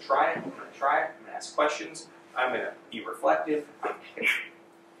just going to try it. I'm going to ask questions. I'm going to be reflective. I'm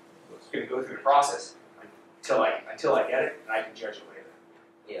going to go through the process until I get it, and I can judge it later.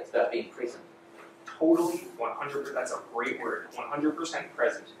 Yeah, it's about being present. Totally, 100%. That's a great word. 100%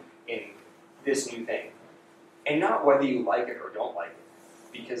 present in this new thing, and not whether you like it or don't like it.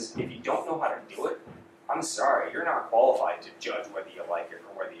 Because if you don't know how to do it, I'm sorry, you're not qualified to judge whether you like it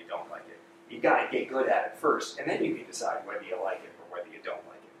or whether you don't like it. You got to get good at it first, and then you can decide whether you like it or whether you don't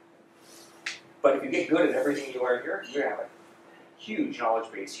like it. But if you get good at everything you learn here, you're going to have a huge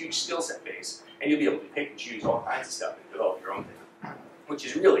knowledge base, huge skill set base, and you'll be able to pick and choose all kinds of stuff and develop your own thing, which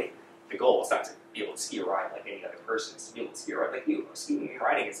is really the goal. It's not to be able to ski or ride like any other person. It's to be able to ski or ride like you. Skiing and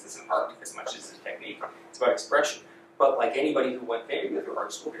riding is an art as much as it's a technique. It's about expression. But like anybody who went there, you went through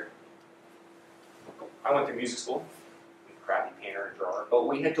art school here. I went to music school, crappy painter and drawer, but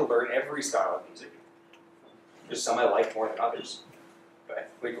we had to learn every style of music. There's some I like more than others,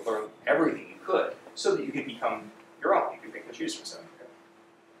 but we had to learn everything you could so that you could become your own. You could pick and choose from something.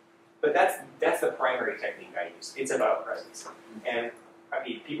 But that's the primary technique I use. It's about presence. And I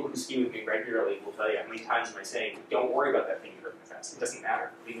mean, people who ski with me regularly will tell you how many times am I saying, don't worry about that thing you heard in the fence. It doesn't matter.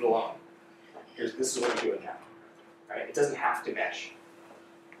 Leave it alone. This is what you're doing now. Right? It doesn't have to mesh.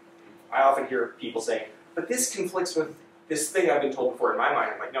 I often hear people saying, but this conflicts with this thing I've been told before in my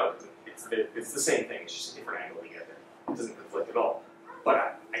mind. I'm like, no, it's the same thing. It's just a different angle to get there. It doesn't conflict at all.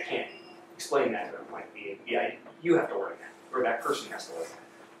 But I can't explain that to them. Like, yeah, you have to learn that, or that person has to learn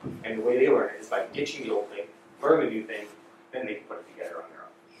that. And the way they learn it is by ditching the old thing, learn the new thing, then they can put it together on their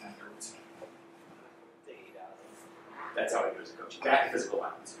own afterwards. That's how I do as a coach. coach. That and physical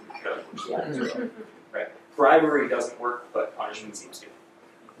violence. Yeah. Right. Bribery doesn't work, but punishment seems to.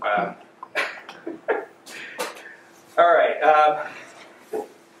 All right.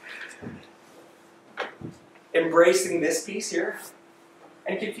 Embracing this piece here,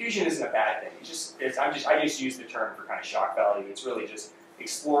 and confusion isn't a bad thing. I just use the term for kind of shock value. It's really just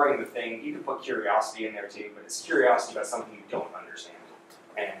exploring the thing. You can put curiosity in there too, but it's curiosity about something you don't understand,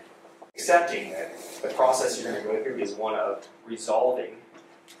 and accepting that the process you're going to go through is one of resolving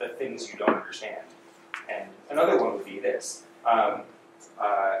the things you don't understand. And another one would be this: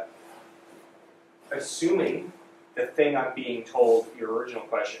 assuming the thing I'm being told, your original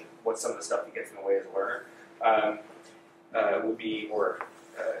question, what's some of the stuff that gets in the way as a learner, would be, or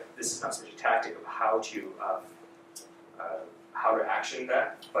this is not so much a tactic of how to action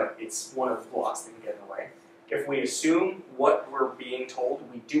that, but it's one of the blocks that can get in the way. If we assume what we're being told,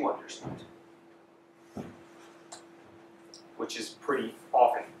 we do understand, which is pretty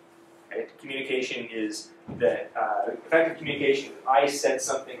often. Right? Communication is that effective communication. I said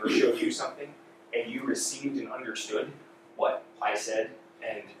something or showed you something, and you received and understood what I said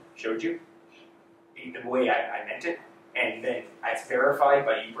and showed you, the way I meant it, and then it's verified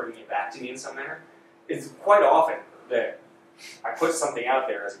by you bringing it back to me in some manner. It's quite often that I put something out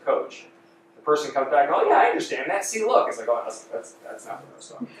there as a coach. The person comes back, oh yeah, I understand that. See, look, it's like, oh, that's not what I was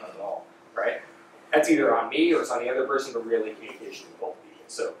talking about at all, right? That's either on me or it's on the other person, but really communication with both people.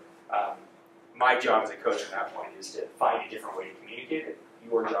 So my job as a coach at that point is to find a different way to communicate it.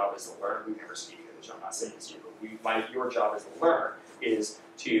 Your job as a learner, we never speak English, I'm not saying this to you, but your job as a learner is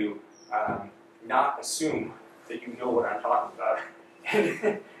to not assume that you know what I'm talking about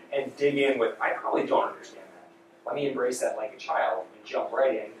and dig in with, I probably don't understand that. Let me embrace that like a child and jump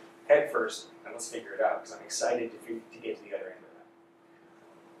right in, head first, and let's figure it out because I'm excited to get to the other end of that.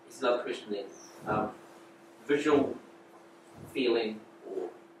 It's another question then. Visual, feeling, or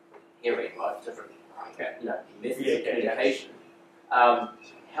hearing, right? Different methods of communication.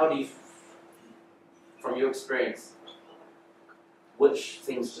 How do you, from your experience, which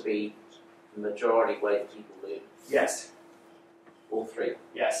seems to be the majority way that people learn? Yes. All three?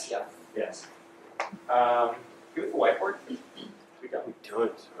 Yes. Yeah. Yes. Do it the whiteboard? We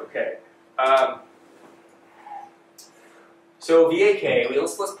don't. Okay. So VAK,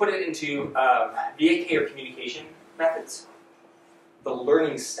 let's put it into VAK or communication methods. The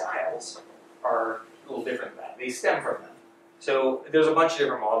learning styles are a little different than that. They stem from them. So there's a bunch of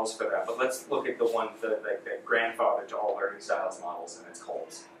different models for that, but let's look at the one, the grandfather to all learning styles models, and it's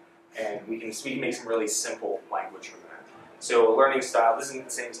Kolb's. And we can make some really simple language from that. So a learning style, this isn't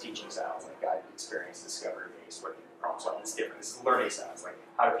the same as teaching styles, like guided experience, discovery-based, what problem solving is different. This is learning styles, like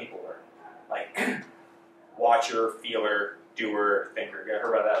how do people learn? Like watcher, feeler, doer, thinker. You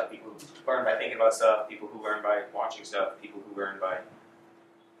heard about that? Like people who learn by thinking about stuff, people who learn by watching stuff, people who learn by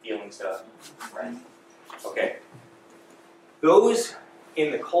feeling stuff, right? Okay. Those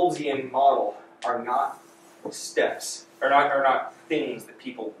in the Kolbsian model are not steps, are not things that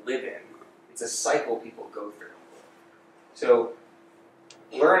people live in. It's a cycle people go through. So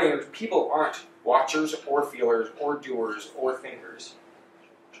learning, people aren't watchers or feelers or doers or thinkers.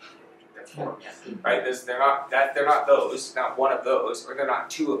 That's right? They're not those, not one of those, or they're not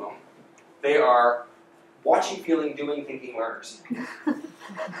two of them. They are watching, feeling, doing, thinking learners.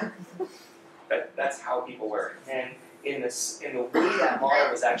 That's how people learn. And in the way that model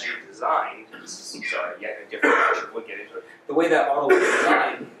was actually designed, yet a different version, we'll get into it. The way that model was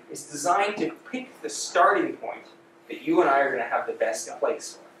designed is designed to pick the starting point that you and I are going to have the best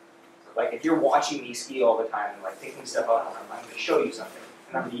place for. Like if you're watching me ski all the time and like picking stuff up, I'm going to show you something,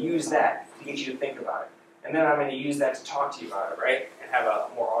 and I'm going to use that to get you to think about it, and then I'm going to use that to talk to you about it, right? And have a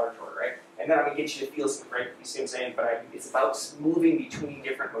more auditory, right? And then I'm going to get you to feel something, right? You see what I'm saying? But it's about moving between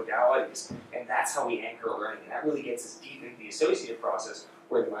different modalities, and that's how we anchor learning. And that really gets us deep into the associative process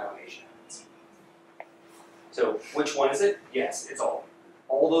where the myelation happens. So, which one is it? Yes, it's all.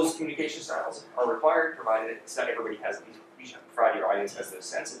 All those communication styles are required, provided it's not everybody has these. You should provide your audience has those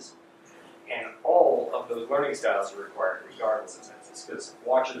senses. And all of those learning styles are required regardless of senses, because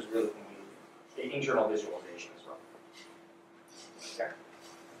watchers really can be internal visualization as well. Okay.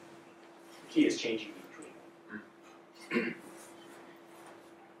 The key is changing between them.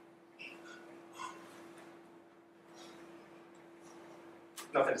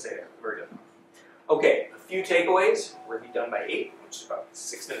 Nothing to say there. Very good. Okay, a few takeaways. We're going to be done by 8, which is about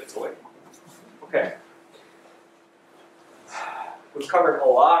 6 minutes away. Okay. We've covered a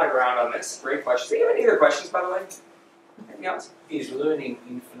lot of ground on this. Great questions. Do you have any other questions, by the way? Anything else? Is learning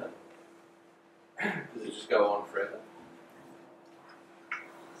infinite? Does it just go on forever?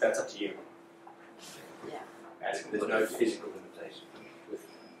 That's up to you. Yeah. That's There's no physical limitation.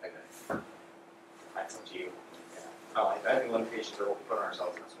 Okay. That's up to you. Yeah. I think limitations are what we put on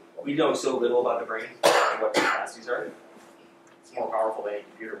ourselves. We know so little about the brain and what the capacities are. It's more powerful than any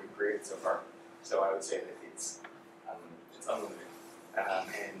computer we've created so far. So I would say that it's unlimited,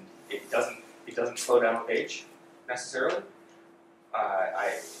 and it doesn't slow down a page necessarily.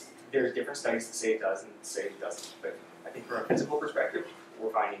 There's different studies that say it does and say it doesn't, but I think from a physical perspective,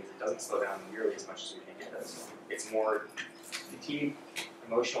 what we're finding is it doesn't slow down nearly as much as we think it does. It's more fatigue,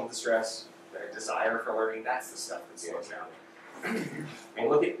 emotional distress, the desire for learning. That's the stuff that slows down. I mean,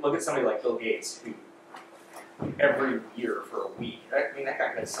 look at somebody like Bill Gates, who every year for a week, that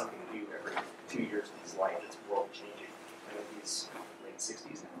guy has something to do every 2 years of his life that's world changing. I mean, he's late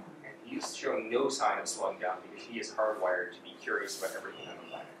 60s now, and he's showing no sign of slowing down because he is hardwired to be curious about everything on the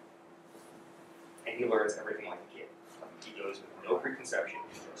planet. And he learns everything like a kid. He goes with no preconception,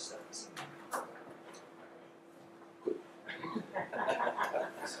 he just studies.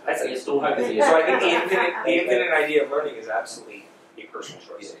 That's You're still hoping. So I think the infinite idea of learning is absolutely a personal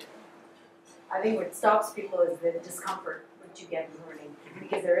choice. I think what stops people is the discomfort which you get in learning,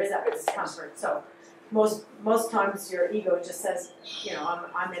 because there is that discomfort. So most times your ego just says, you know,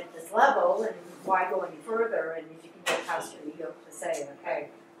 I'm at this level, and why go any further? And if you can get past your ego to say, okay,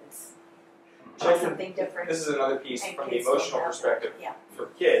 it's try something different. This is another piece And from the kids emotional don't have perspective. that. Yeah. For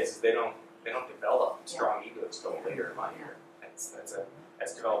kids, they don't develop strong egos till later in life.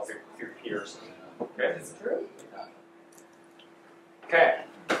 That's developed through peers. Okay. It's true. Okay.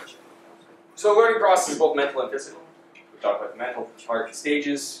 So learning process is both mental and physical. We talked about the mental part of the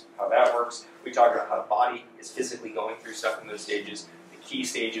stages, how that works. We talked about how the body is physically going through stuff in those stages. The key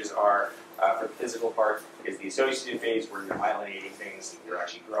stages are, for the physical part, is the associative phase where you're myelinating things, you're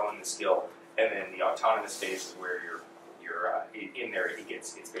actually growing the skill, and then the autonomous phase is where you're in there.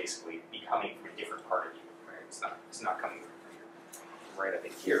 It's basically becoming from a different part of you. Right? It's not coming from here. Right up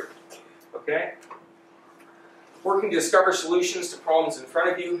in here. Okay. Working to discover solutions to problems in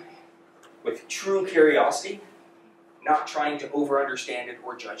front of you with true curiosity, not trying to over-understand it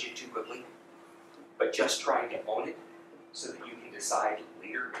or judge it too quickly, but just trying to own it so that you can decide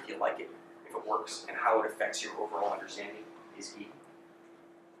later if you like it, if it works, and how it affects your overall understanding is key.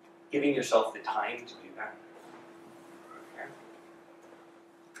 Giving yourself the time to do that. Okay.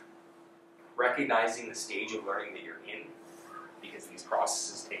 Recognizing the stage of learning that you're in, because these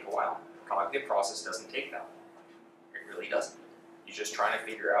processes take a while. The cognitive process doesn't take that long. It really doesn't. You're just trying to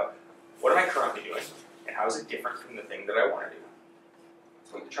figure out, what am I currently doing, and how is it different from the thing that I want to do?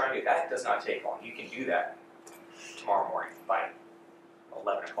 So what you're trying to do, that does not take long. You can do that tomorrow morning by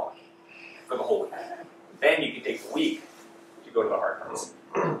 11 o'clock for the whole week. Then you can take the week to go to the hard parts.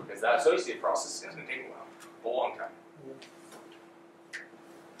 Because that associative process is going to take a long time.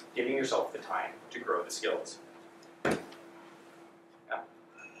 Giving yourself the time to grow the skills. Yeah.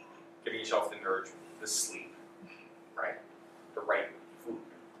 Giving yourself the nourishment, the sleep, right? The right food,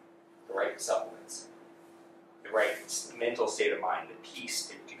 the right supplements, the right mental state of mind, the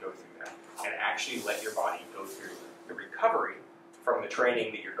peace to go through that, and actually let your body go through the recovery from the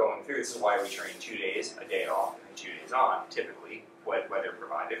training that you're going through. This is why we train 2 days, a day off, and then 2 days on, typically, weather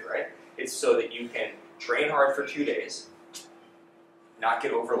provided, right? It's so that you can train hard for 2 days, not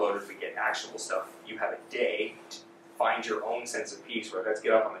get overloaded, but get actionable stuff. You have a day to find your own sense of peace, whether that's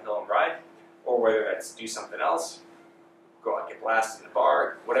get up on the hill and ride, or whether that's do something else, go out and get blasted in a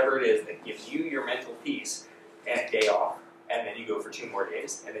bar, whatever it is that gives you your mental peace and a day off, and then you go for 2 more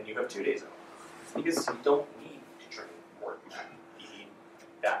days, and then you have 2 days off. Because you don't need to train more than that. You need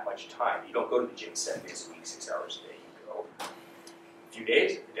that much time. You don't go to the gym 7 days a week, 6 hours a day. You go a few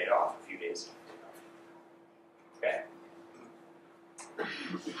days, a day off, a few days, a day off. Okay?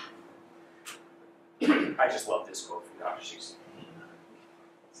 I just love this quote from Dr. Seuss.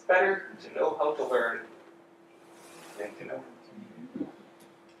 It's better to know how to learn than to know.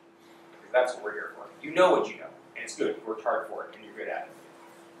 Because that's what we're here for. You know what you know, and it's good. You worked hard for it, and you're good at it.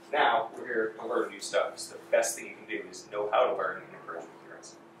 Now, we're here to learn new stuff. So the best thing you can do is know how to learn and encourage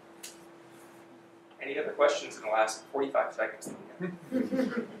ignorance. Any other questions in the last 45 seconds?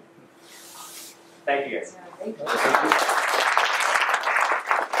 Thank you, guys. Yeah, thank you.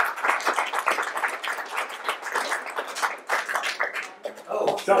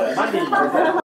 So, money.